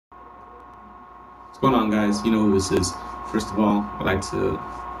What's going on, guys? You know who this is. First of all, I'd like to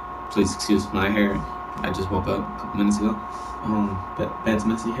please excuse my hair. I just woke up a couple minutes ago. But bed's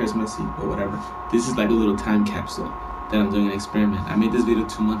messy, hair's messy, but whatever. This is like a little time capsule that I'm doing an experiment. I made this video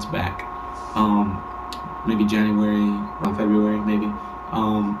 2 months back. Um, Maybe January, around February, maybe.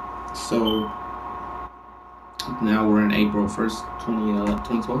 So now we're in April 1st,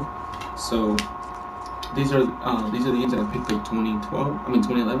 2012. So these are the games that I picked like 2012. I mean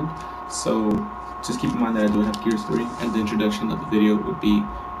 2011. So just keep in mind that I do have Gears 3, and the introduction of the video would be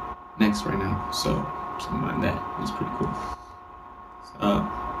next right now. So just keep in mind that it's pretty cool. Uh,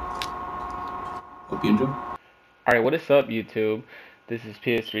 Hope you enjoy. Alright, what is up YouTube? This is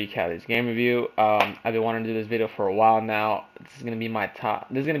PS3 Callie's Game Review. I've been wanting to do this video for a while now. This is gonna be my top.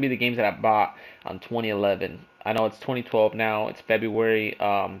 This is gonna be the games that I bought on 2011. I know it's 2012 now. It's February,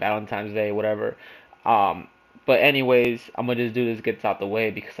 Valentine's Day, whatever. Um, but anyways, I'm gonna just do this, gets out the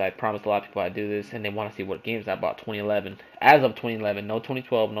way because I promised a lot of people I'd do this, and they want to see what games I bought 2011. As of 2011, no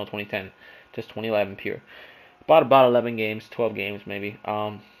 2012, no 2010, just 2011 pure. Bought about 11 games, 12 games maybe.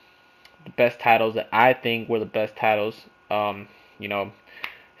 The best titles that I think were the best titles. Um, you know,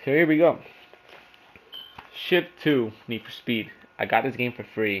 so here we go. Shift 2, Need for Speed. I got this game for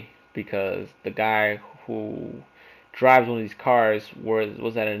free because the guy who drives one of these cars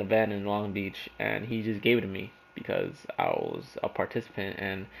was at an event in Long Beach, and he just gave it to me because I was a participant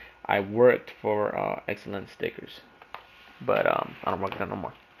and I worked for Excellent Stickers. But I don't work there no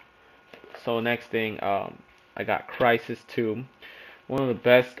more. So next thing, I got Crysis 2, one of the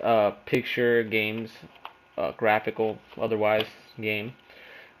best picture games, graphical, otherwise game.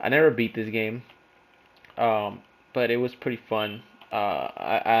 I never beat this game, but it was pretty fun.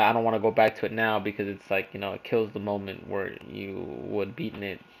 I don't want to go back to it now because it's like it kills the moment where you would beaten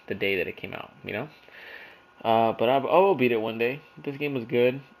it the day that it came out, you know. But I will beat it one day. This game was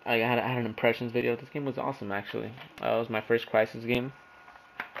good. I had an impressions video. This game was awesome actually. It was my first Crysis game.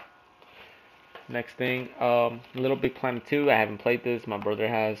 Next thing, Little Big Planet 2. I haven't played this. My brother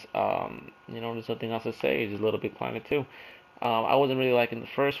has. There's nothing else to say. It's just Little Big Planet 2. I wasn't really liking the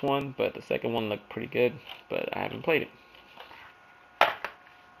first one, but the second one looked pretty good. But I haven't played it.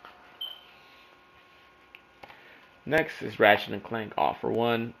 Next is Ratchet and Clank All for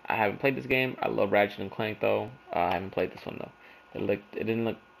One. I haven't played this game. I love Ratchet and Clank though. I haven't played this one though. It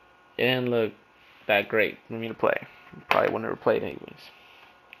didn't look that great for me to play. Probably would never play it anyways.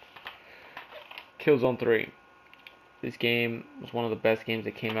 Killzone 3. This game was one of the best games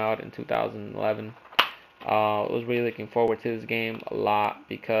that came out in 2011. I was really looking forward to this game a lot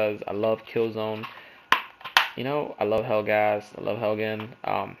because I love Killzone. I love Hellgas. I love Helgen.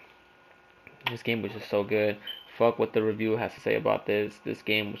 This game was just so good. Fuck what the review has to say about this. This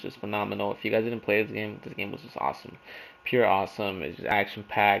game was just phenomenal. If you guys didn't play this game was just awesome. Pure awesome. It's just action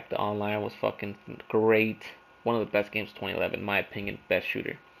packed. The online was fucking great. One of the best games of 2011, in my opinion. Best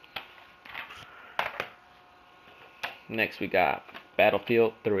shooter. Next we got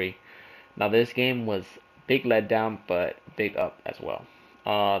Battlefield 3. Now this game was big letdown, but big up as well.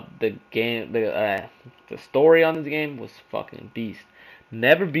 The story on this game was fucking beast.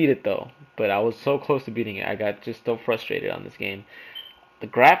 Never beat it though, but I was so close to beating it. I got just so frustrated on this game. The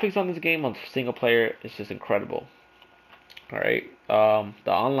graphics on this game on single player is just incredible. All right,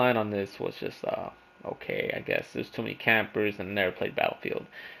 the online on this was just okay. I guess there's too many campers and I never played Battlefield,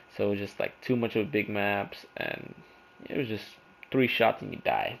 so it was just like too much of big maps and it was just 3 shots and you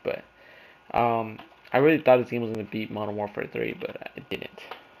die. But I really thought this game was gonna beat Modern Warfare 3, but it didn't.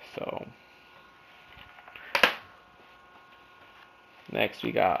 So next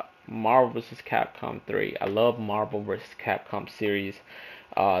we got Marvel vs. Capcom 3. I love Marvel vs. Capcom series.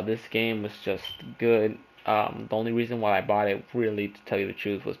 This game was just good. The only reason why I bought it, really, to tell you the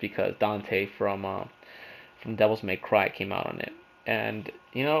truth, was because Dante from Devil's May Cry came out on it, and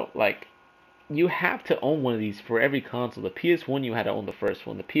like you have to own one of these for every console. The PS1 you had to own the first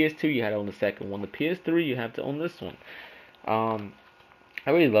one. The PS2 you had to own the second one. The PS3 you have to own this one. Um,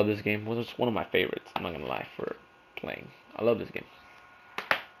 I really love this game. It was one of my favorites. I'm not gonna lie for playing. I love this game.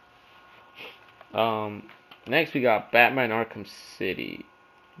 Next we got Batman Arkham City.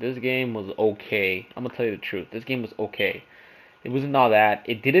 This game was okay. I'm gonna tell you the truth. This game was okay. It wasn't all that.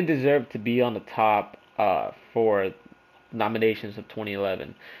 It didn't deserve to be on the top for nominations of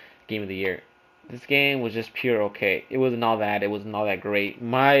 2011 Game of the Year. This game was just pure okay. It wasn't all that. It wasn't all that great.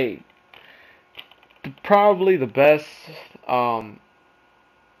 Probably the best um,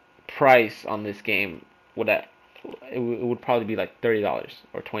 price on this game would that it would probably be like $30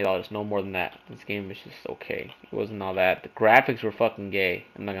 or $20, no more than that. This game is just okay. It wasn't all that. The graphics were fucking gay.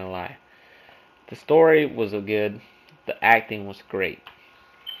 I'm not gonna lie. The story was good. The acting was great.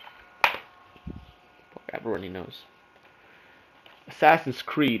 Everybody knows. Assassin's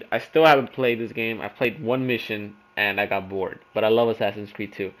Creed. I still haven't played this game. I played one mission and I got bored. But I love Assassin's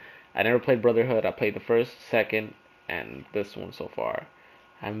Creed 2. I never played Brotherhood. I played the first, second, and this one so far.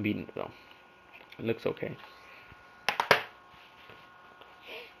 I haven't beaten it though. It looks okay.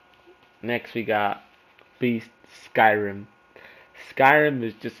 Next we got Beast Skyrim. Skyrim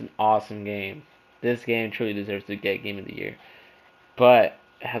is just an awesome game. This game truly deserves to get Game of the Year. But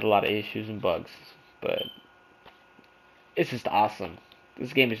it has a lot of issues and bugs. But it's just awesome.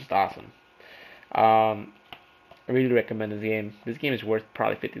 This game is just awesome. I really recommend this game. This game is worth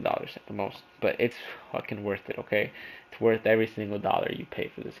probably $50 at the most, but it's fucking worth it, okay? It's worth every single dollar you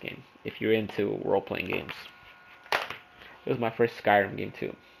pay for this game if you're into role-playing games. It was my first Skyrim game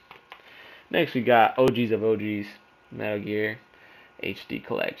too. Next we got OGs of OGs, Metal Gear HD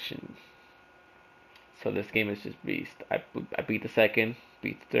Collection. So this game is just beast. I beat the second,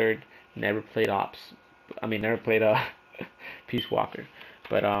 beat the third, never played never played Peace Walker.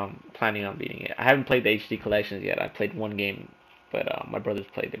 But planning on beating it. I haven't played the HD collections yet. I played one game, but my brothers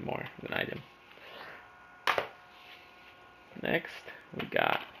played it more than I did. Next, we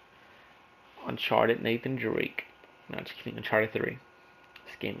got Uncharted Nathan Drake. No, just kidding. Uncharted 3.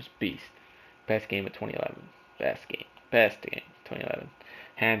 This game is beast. Best game of 2011. Best game. 2011.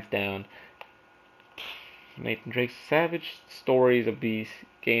 Hands down. Nathan Drake's savage. Story is a beast.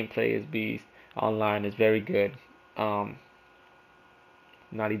 Gameplay is beast. Online is very good.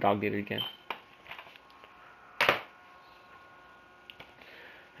 Naughty Dog did it again.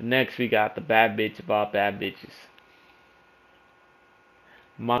 Next, we got the bad bitch about bad bitches.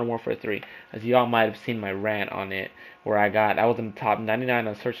 Modern Warfare 3. As y'all might have seen my rant on it, where I was in the top 99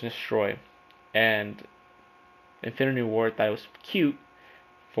 on Search and Destroy, and Infinity Ward thought it was cute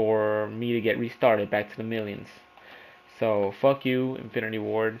for me to get restarted back to the millions. So fuck you, Infinity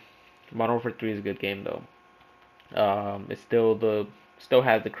Ward. Modern Warfare 3 is a good game though. It's still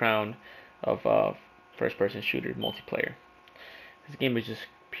has the crown of first-person shooter multiplayer. This game is just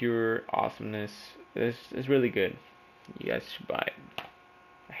pure awesomeness. It's really good. You guys should buy it.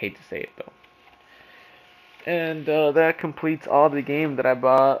 I hate to say it though. And that completes all the game that I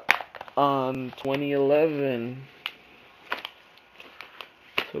bought on 2011.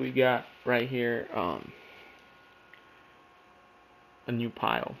 So we got right here a new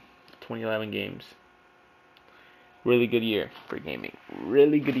pile, 2011 games. Really good year for gaming.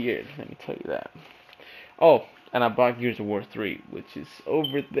 Really good year, let me tell you that. Oh, and I bought Gears of War 3, which is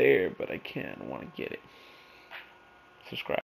over there, but I want to get it. Subscribe.